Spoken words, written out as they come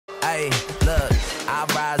Hey, look, I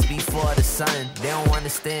rise before the sun. They don't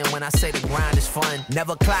understand when I say the grind is fun.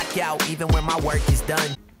 Never clock out even when my work is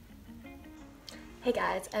done. Hey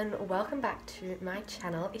guys, and welcome back to my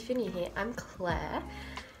channel. If you're new here, I'm Claire.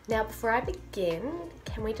 Now before I begin,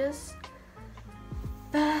 can we just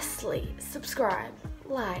firstly subscribe,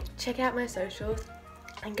 like, check out my socials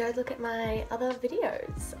and go look at my other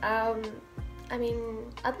videos. I mean,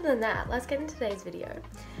 other than that, let's get into today's video.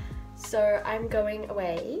 So I'm going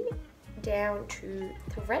away down to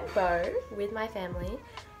Thredbo with my family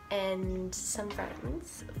and some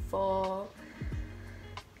friends for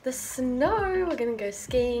the snow. We're gonna go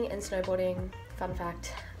skiing and snowboarding. Fun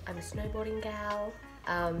fact, I'm a snowboarding gal,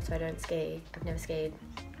 so I don't ski. I've never skied,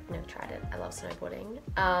 never tried it. I love snowboarding.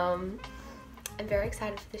 I'm very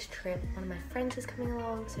excited for this trip. One of my friends is coming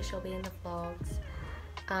along, so she'll be in the vlogs.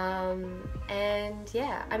 And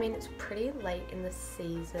yeah, I mean, it's pretty late in the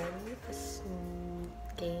season for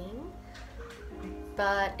skiing,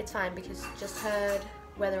 but it's fine because just heard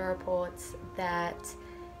weather reports that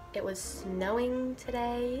it was snowing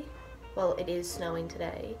today. Well, it is snowing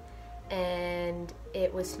today, and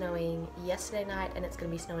it was snowing yesterday night, and it's going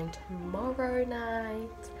to be snowing tomorrow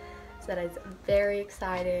night. So that is very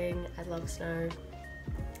exciting. I love snow.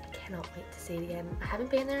 I cannot wait to see it again. I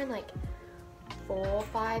haven't been there in like 4 or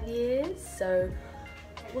 5 years, so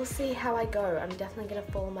we'll see how I go. I'm definitely going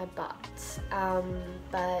to fall on my butt.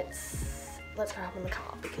 But let's go hop in the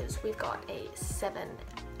car because we've got a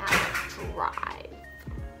 7-hour drive.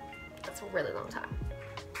 That's a really long time,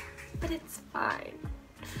 but it's fine.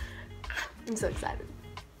 I'm so excited.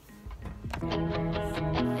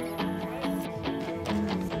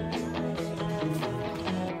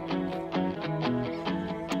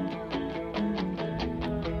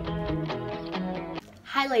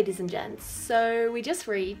 Hi ladies and gents, so we just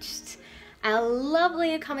reached our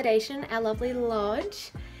lovely accommodation, our lovely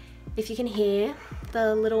lodge. If you can hear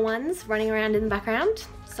the little ones running around in the background,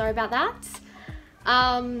 sorry about that.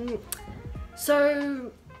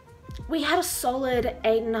 So we had a solid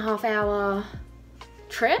 8.5 hour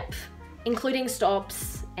trip, including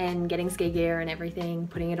stops and getting ski gear and everything,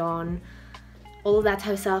 putting it on, all of that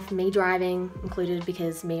type of stuff. Me driving included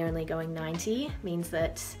because me only going 90 means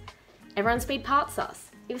that everyone speed parts us.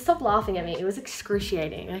 Stop laughing at me, it was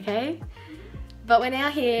excruciating, okay? But we're now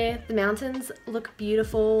here. The mountains look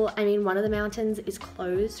beautiful. I mean, one of the mountains is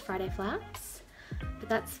closed Friday flats, but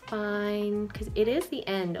that's fine because it is the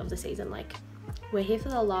end of the season. Like, we're here for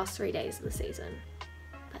the last 3 days of the season,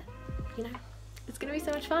 but you know, it's gonna be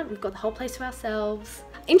so much fun. We've got the whole place to ourselves.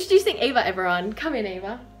 Introducing Eva, everyone. Come in,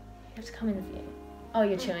 Eva. You have to come in the view. Oh,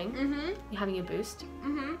 you're chewing? Mm-hmm. You're having a boost?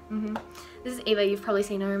 Mm-hmm. Mm-hmm. This is Eva. You've probably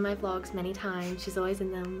seen her in my vlogs many times. She's always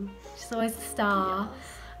in them. She's always the star.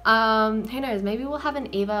 Yes. Who knows? Maybe we'll have an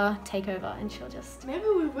Eva takeover and she'll just... Maybe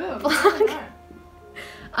we will. Vlog.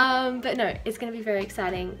 But no, it's going to be very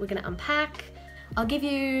exciting. We're going to unpack. I'll give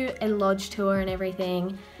you a lodge tour and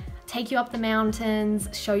everything. Take you up the mountains.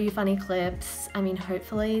 Show you funny clips. I mean,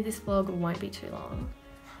 hopefully this vlog won't be too long.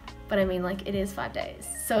 But I mean, like, it is 5 days,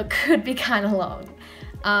 so it could be kind of long.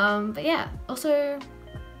 But yeah, also,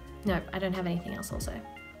 no, I don't have anything else also.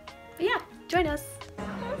 But yeah, join us.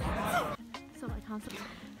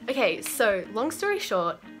 Okay, so long story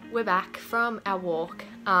short, we're back from our walk,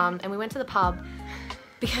 and we went to the pub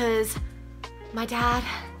because my dad,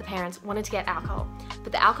 the parents, wanted to get alcohol,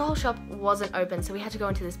 but the alcohol shop wasn't open, so we had to go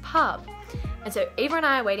into this pub. And so Eva and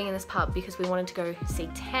I are waiting in this pub because we wanted to go see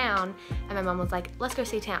town, and my mum was like, let's go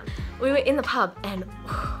see town. We were in the pub and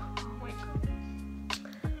oh my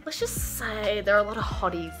God. Let's just say there are a lot of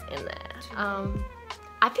hotties in there.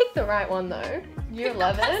 I picked the right one though. Year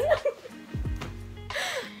 11.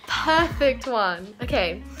 Perfect one.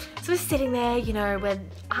 Okay, so we're sitting there, you know, we're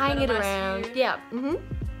eyeing it around. Yeah. Mm-hmm.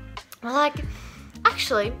 We're like,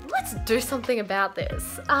 actually, let's do something about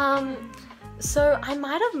this. So I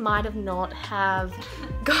might have not have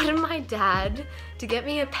gotten my dad to get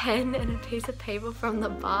me a pen and a piece of paper from the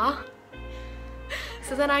bar,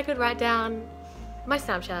 so then I could write down my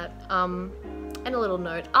Snapchat and a little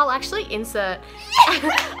note. I'll actually insert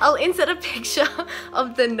I'll insert a picture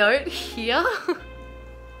of the note here.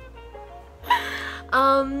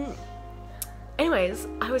 Anyways,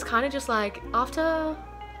 I was kind of just like, after,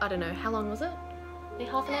 I don't know, how long was it?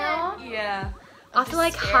 Maybe half an hour? Yeah. After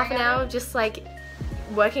like half an hour of just like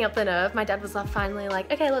working up the nerve, my dad was like finally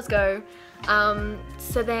like, okay, let's go.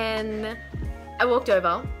 So then I walked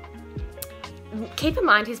over. Keep in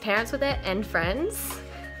mind his parents were there and friends.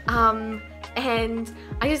 And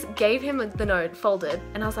I just gave him the note folded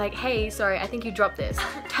and I was like, hey, sorry, I think you dropped this.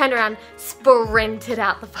 Turned around, sprinted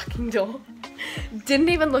out the fucking door. Didn't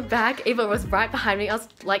even look back. Eva was right behind me. I was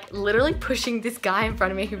like literally pushing this guy in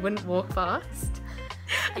front of me who wouldn't walk fast.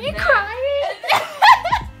 Are you crying?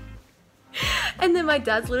 And then my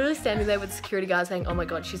dad's literally standing there with the security guard saying, oh my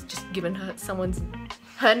god, she's just given her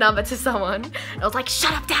number to someone. And I was like,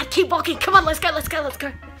 shut up, Dad, keep walking. Come on, let's go.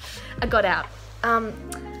 I got out.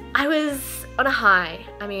 I was on a high.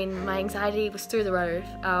 I mean, my anxiety was through the roof.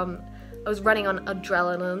 I was running on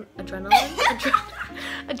adrenaline.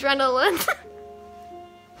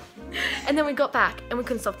 And then we got back and we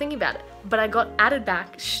couldn't stop thinking about it. But I got added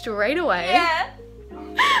back straight away. Yeah.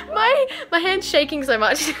 My hand's shaking so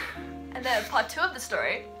much. And then part 2 of the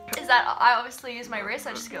story is that I obviously use my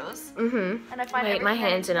research skills. Mm-hmm. And I find Wait, my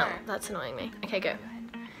hand's in it. No. That's annoying me. Okay, go.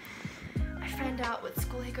 I find out what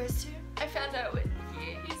school he goes to. I found out what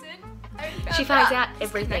year he's in. She finds out his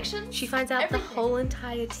everything. connections, She finds out everything. the whole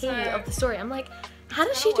entire tea So, of the story. I'm like, how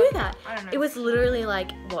does it's she gonna do work. that? I don't know. It was literally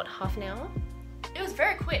like, what, half an hour? It was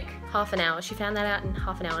very quick. Half an hour. She found that out in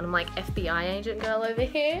half an hour and I'm like, FBI agent girl over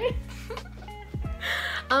here.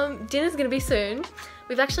 Dinner's gonna be soon.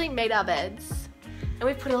 We've actually made our beds and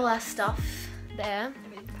we've put all our stuff there.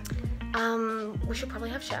 We should probably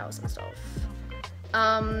have showers and stuff.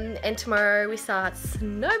 And tomorrow we start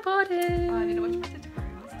snowboarding. Oh, I need to watch my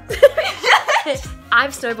tutorials.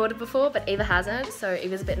 I've snowboarded before, but Eva hasn't, so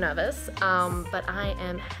Eva's a bit nervous. But I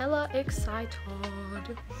am hella excited.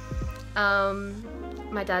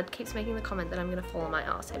 My dad keeps making the comment that I'm gonna fall on my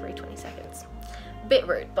ass every 20 seconds. Bit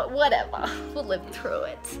rude, but whatever. We'll live through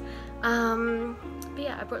it. But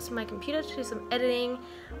yeah, I brought my computer to do some editing,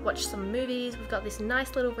 watch some movies. We've got this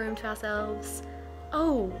nice little room to ourselves.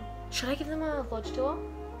 Oh, should I give them a lodge tour?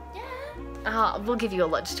 Yeah. We'll give you a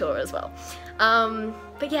lodge tour as well.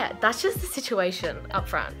 But yeah, that's just the situation up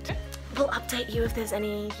front. We'll update you if there's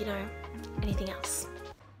any, you know, anything else.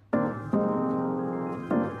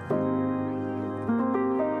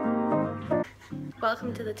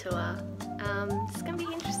 Welcome to the tour. It's gonna be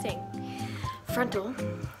interesting. Front door,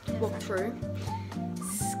 walk through,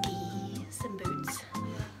 skis and boots.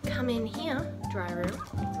 Come in here, dry room.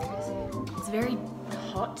 It's very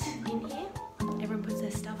hot in here. Everyone puts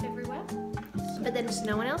their stuff everywhere. But then there's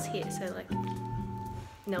no one else here, so like,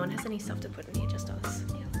 no one has any stuff to put in here, just us.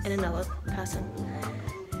 And another person.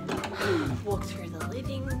 Walk through the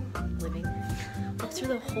walk through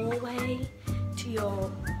the hallway to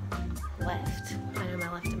your left. I know my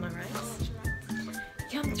left and my right.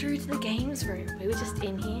 Come through to the games room. We were just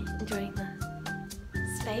in here enjoying the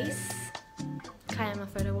space. Kayama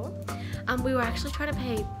photo wall. We were actually trying to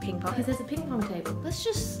play ping pong because there's a ping pong table. Let's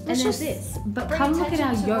just And there's this, but bring come look at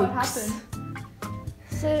our attention to what yolks. happened.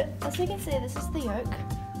 So as we can see, this is the yolk.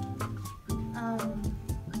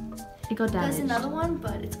 It got damaged. There's another one,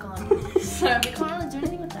 but it's gone. So we can't really do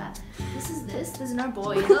anything with that. This is this. There's no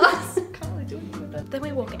boy in us. Can't really do anything with that. Then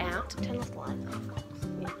we walk out, turn off the light, of course.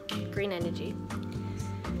 Yeah. Green energy.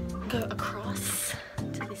 Go across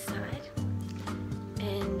to this side,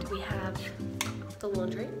 and we have the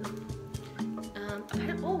laundry.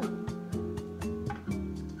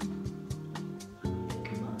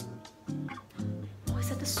 Oh, is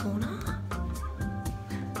that the sauna?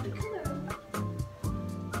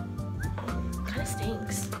 Kind of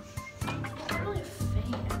stinks. Not really a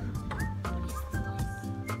fan.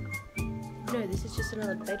 No, this is just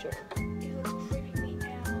another bedroom. It looks freaking me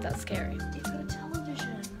out. That's scary. It's got a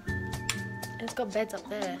television. And it's got beds up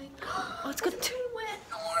there. Oh, it's got two.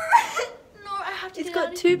 No, I have to It's get out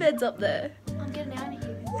got of two beds up there. here. I'm getting out of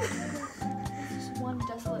here. It's just one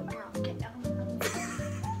desolate ground. Get out of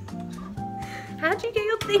here. How'd you get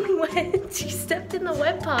your thing wet? You stepped in the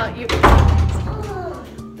wet part. You.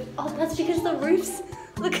 Oh, that's because the roof's.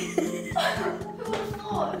 Look. Who would have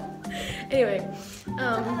thought? Anyway,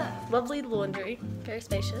 lovely laundry, very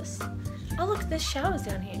spacious. Oh look, there's showers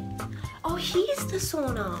down here. Oh, here's the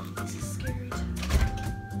sauna. This is scary too.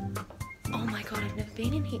 Oh my god, I've never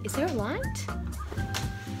been in here. Is there a light?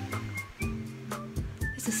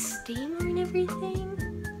 There's a steamer and everything.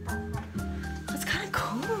 That's kind of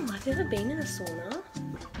cool. I've never been in a sauna.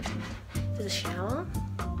 There's a shower.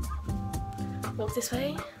 Walk this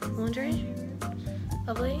way. Laundry.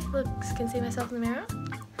 Lovely. Look, can see myself in the mirror.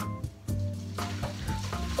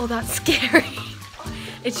 Oh, that's scary.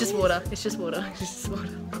 It's just water. It's just water. It's just water.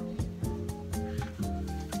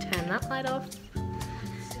 Turn that light off.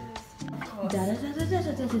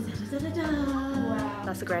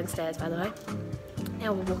 That's the grand stairs, by the way.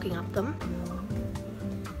 Now we're walking up them.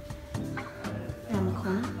 Around the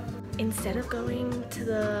corner. Instead of going to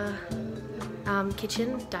the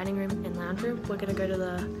kitchen, dining room, and lounge room, we're gonna go to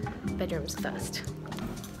the bedrooms first.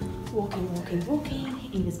 Walking.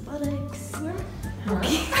 Eva's buttocks.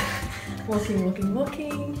 Walking.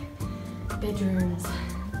 Walking. Bedrooms.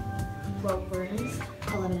 Well, rooms.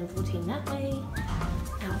 11 and 14 that way.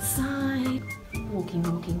 Outside. Walking.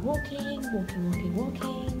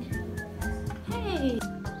 Hey!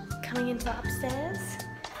 Coming into upstairs.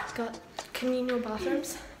 It's got communal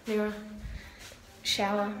bathrooms. Mirror.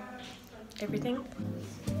 Shower. Everything.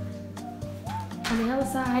 On the other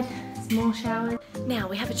side, it's more shower. Now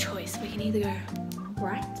we have a choice. We can either go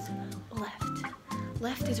right or left.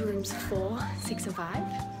 Left is rooms 4, 6 and 5.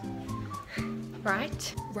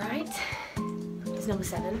 Right is number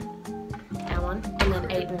 7, our one, and then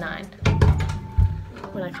 8 and 9.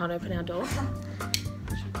 When I can't open our door.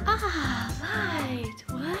 Ah, light,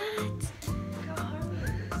 what?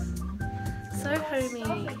 So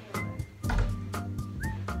homey.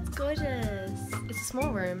 It's gorgeous. It's a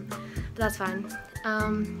small room, but that's fine.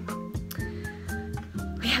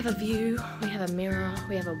 We have a view, we have a mirror,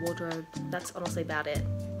 we have a wardrobe. That's honestly about it.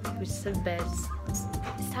 We just have beds. It's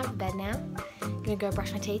time for bed now. I'm gonna go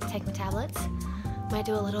brush my teeth, take my tablets. Might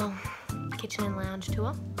do a little kitchen and lounge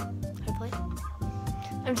tour, hopefully.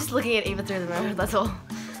 I'm just looking at Eva through the mirror, that's all.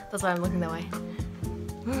 That's why I'm looking that way.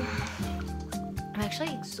 I'm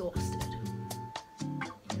actually exhausted.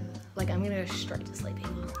 Like, I'm gonna go straight to sleep,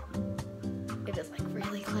 Eva. It is like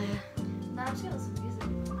really clear. No, I'm just gonna listen to music.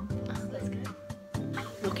 Oh, that's good.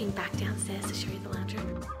 Walking back downstairs to show you the lounge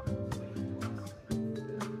room.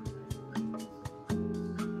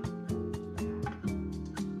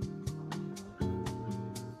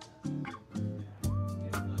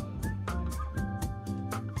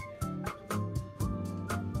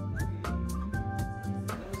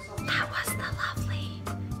 That was the lovely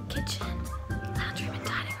kitchen, lounge room and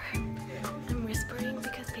dining room. I'm whispering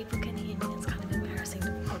because people can hear me. It's kind of embarrassing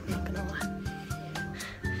to vlog, not gonna lie.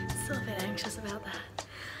 Still a bit anxious about that.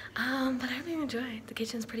 But I hope you enjoy. The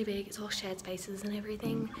kitchen's pretty big. It's all shared spaces and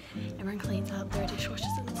everything. Everyone cleans up. There are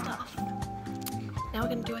dishwashers and stuff. Now we're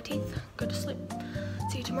gonna do our teeth. Go to sleep.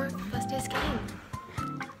 See you tomorrow for first day of skiing.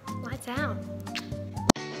 Lights out.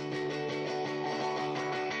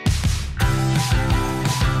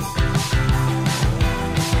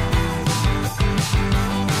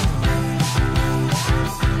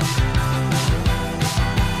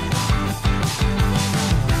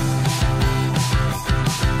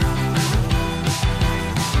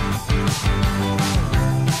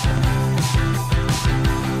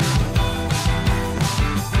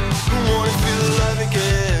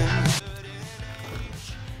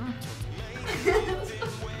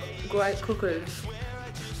 Great cookies.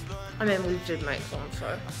 I mean, we did make them,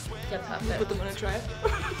 so yeah, perfect. Put them on a tray.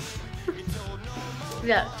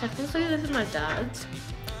 Yeah, technically this is my dad's.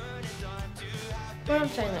 But I'm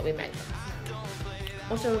saying that we made them.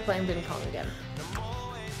 Also, we're playing ping pong again.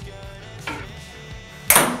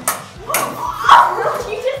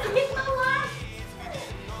 You just hit the light!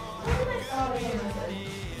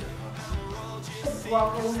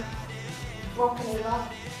 Walking Eva.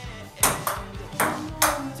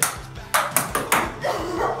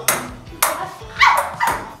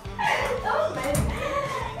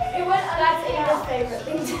 That's Eva's favorite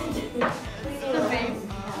thing to do. The fame.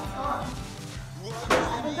 I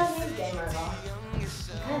think that means game over.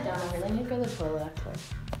 I'm kind of done. I really need to go to the toilet actually.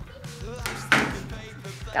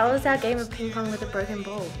 That was our game of ping pong with a broken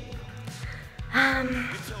ball.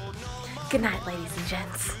 Good night, ladies and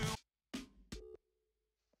gents.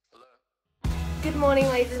 Good morning,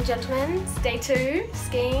 ladies and gentlemen. It's day 2,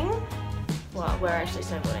 skiing. Well, we're actually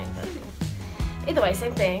snowboarding, but either way,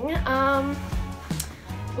 same thing.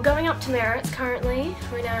 We're going up to Merritt's currently.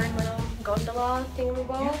 We're in our little gondola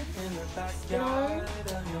thingamabob. You know?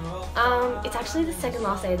 It's actually the second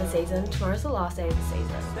last day of the season. Tomorrow's the last day of the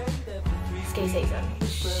season. Ski season.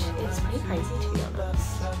 Which is pretty crazy, to be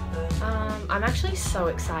honest. I'm actually so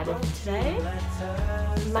excited for today.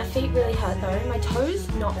 My feet really hurt though. My toes,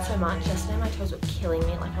 not so much. Yesterday my toes were killing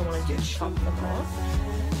me, like I wanted to chop them off.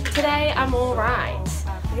 Today I'm alright.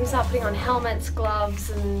 We're gonna start putting on helmets, gloves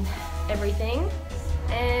and everything.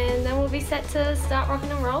 And then we'll be set to start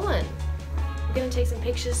rocking and rolling. We're gonna take some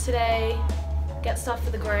pictures today, get stuff for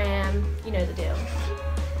the gram, you know the deal.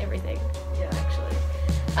 Everything, yeah, actually.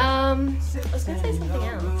 I was gonna say something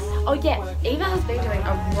else. Oh yeah, Eva has been doing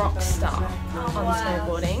a rock star on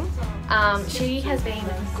snowboarding. She has been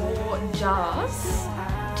gorgeous,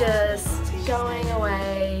 just going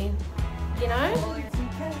away, you know?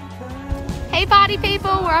 Hey party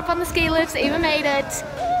people, we're up on the ski lifts. Eva made it.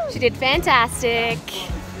 She did fantastic.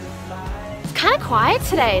 It's kind of quiet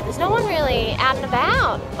today. There's no one really out and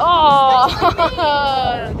about. Oh.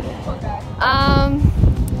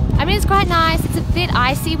 I mean, it's quite nice. It's a bit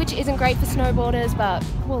icy, which isn't great for snowboarders, but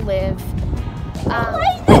we'll live.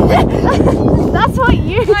 That's what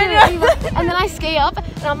you do, Eva. And then I ski up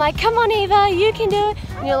and I'm like, come on Eva, you can do it.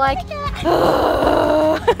 And you're like,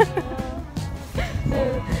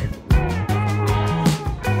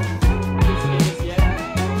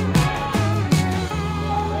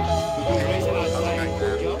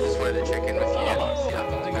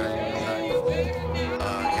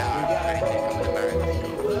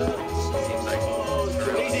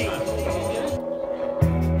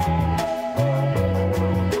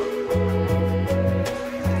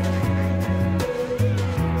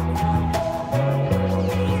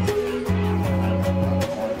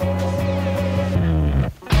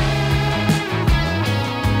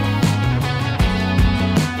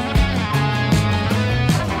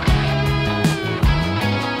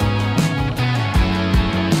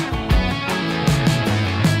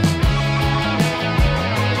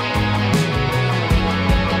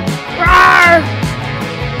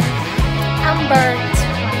 I'm burnt.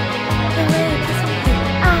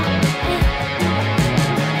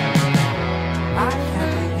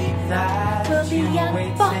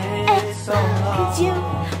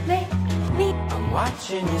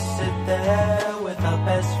 Watching you sit there with our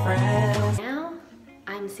best friends. Now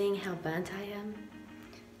I'm seeing how burnt I am.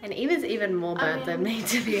 And Eva's even more burnt than me,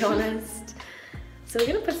 to be honest. So we're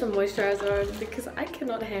gonna put some moisturizer on because I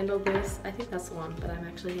cannot handle this. I think that's the one, but I'm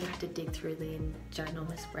actually gonna have to dig through the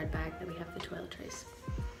ginormous spread bag that we have for toiletries.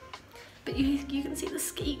 But you can see the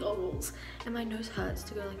ski goggles, and my nose hurts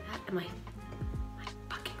to go like that, and my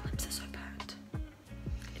fucking lips are so burnt.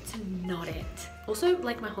 It's not it. Also,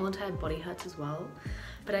 like my whole entire body hurts as well.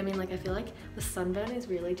 But I mean, like I feel like the sunburn is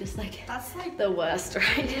really just like, that's like the worst,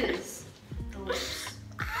 right? It is. The worst.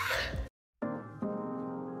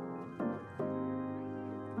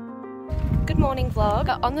 Good morning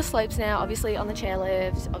vlog. On the slopes now, obviously on the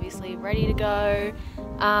chairlift, obviously ready to go.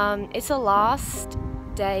 It's the last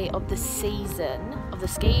day of the season, of the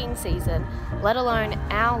skiing season, let alone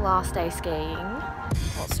our last day skiing.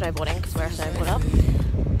 Well, snowboarding, because we're a snowboarder.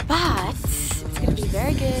 But it's going to be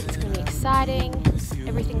very good, it's going to be exciting,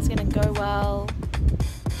 everything's going to go well.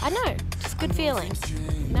 I don't know, just good feeling,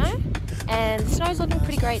 you know? And the snow's looking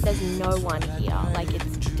pretty great, there's no one here, like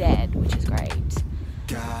it's dead, which is great.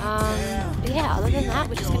 But yeah, other than that,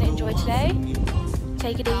 we're just going to enjoy today,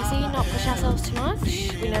 take it easy, not push ourselves too much.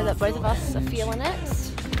 We know that both of us are feeling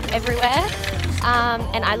it everywhere,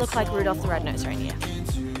 and I look like Rudolph the Red-Nosed Reindeer.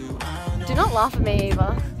 Do not laugh at me,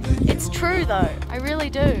 Eva. It's true though, I really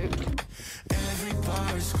do.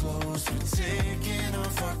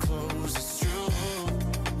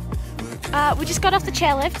 We just got off the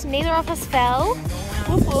chairlift, neither of us fell.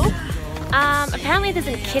 Whoop whoop. Apparently there's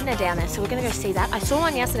an echidna down there, so we're gonna go see that. I saw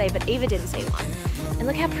one yesterday, but Eva didn't see one. And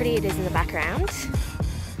look how pretty it is in the background.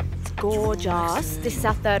 It's gorgeous. This is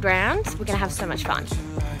our third round. We're gonna have so much fun.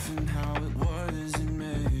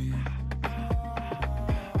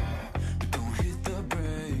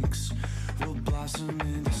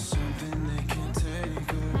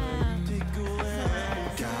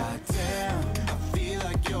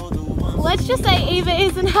 Let's just say Eva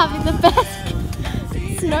isn't having the best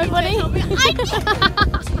snowboarding.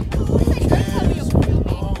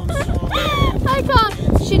 I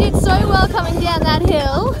can't. She did so well coming down that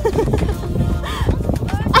hill.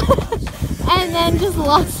 And then just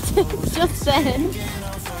lost it just then.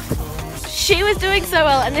 She was doing so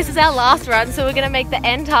well, and this is our last run, so we're going to make the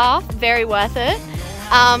end half very worth it.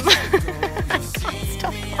 I can't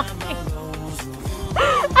stop laughing.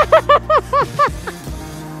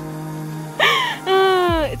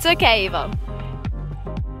 It's okay, Eva.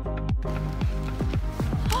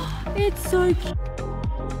 It's so cute.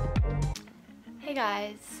 Hey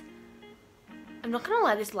guys. I'm not gonna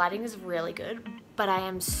lie, this lighting is really good, but I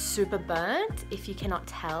am super burnt, if you cannot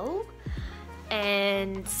tell.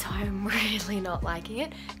 And so I'm really not liking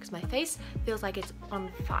it, because my face feels like it's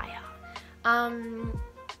on fire.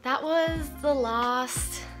 That was the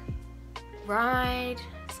last ride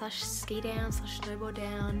 / ski / snowboard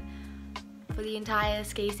down for the entire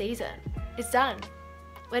ski season. It's done.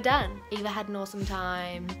 We're done. Eva had an awesome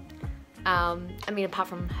time. I mean, apart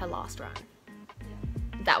from her last run.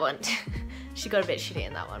 That one. She got a bit shitty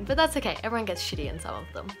in that one, but that's okay. Everyone gets shitty in some of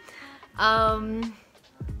them.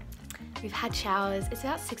 We've had showers. It's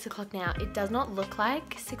about 6 o'clock now. It does not look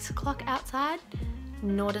like 6 o'clock outside,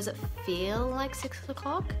 nor does it feel like 6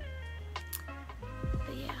 o'clock.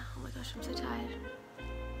 But yeah, oh my gosh, I'm so tired.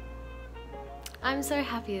 I'm so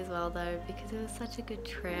happy as well though, because it was such a good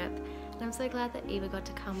trip, and I'm so glad that Eva got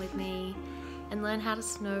to come with me and learn how to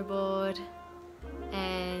snowboard,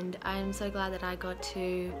 and I'm so glad that I got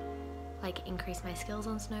to like increase my skills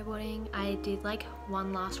on snowboarding. I did like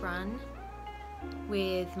one last run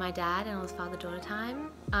with my dad and it was father-daughter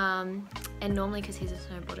time. And normally, because he's a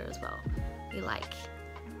snowboarder as well, we like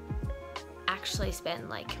actually spend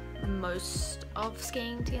like most of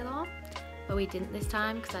skiing together, but we didn't this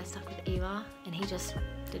time because I stuck with Eva and he just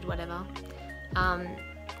did whatever.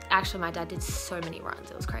 Actually, my dad did so many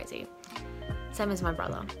runs, it was crazy. Same as my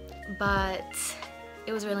brother. But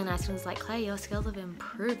it was really nice and it was like, Claire, your skills have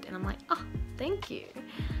improved. And I'm like, oh, thank you.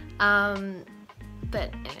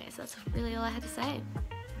 But anyways, that's really all I had to say.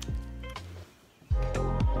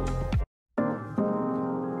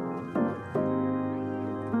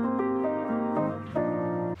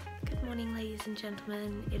 Good morning, ladies and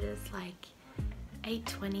gentlemen. It is like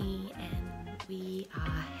 8:20 and we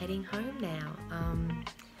are heading home now.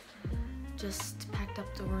 Just packed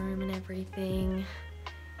up the room and everything,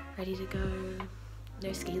 ready to go.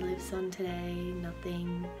 No ski lifts on today,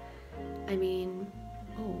 nothing. I mean,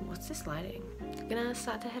 oh, what's this lighting? I'm gonna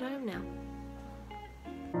start to head home now.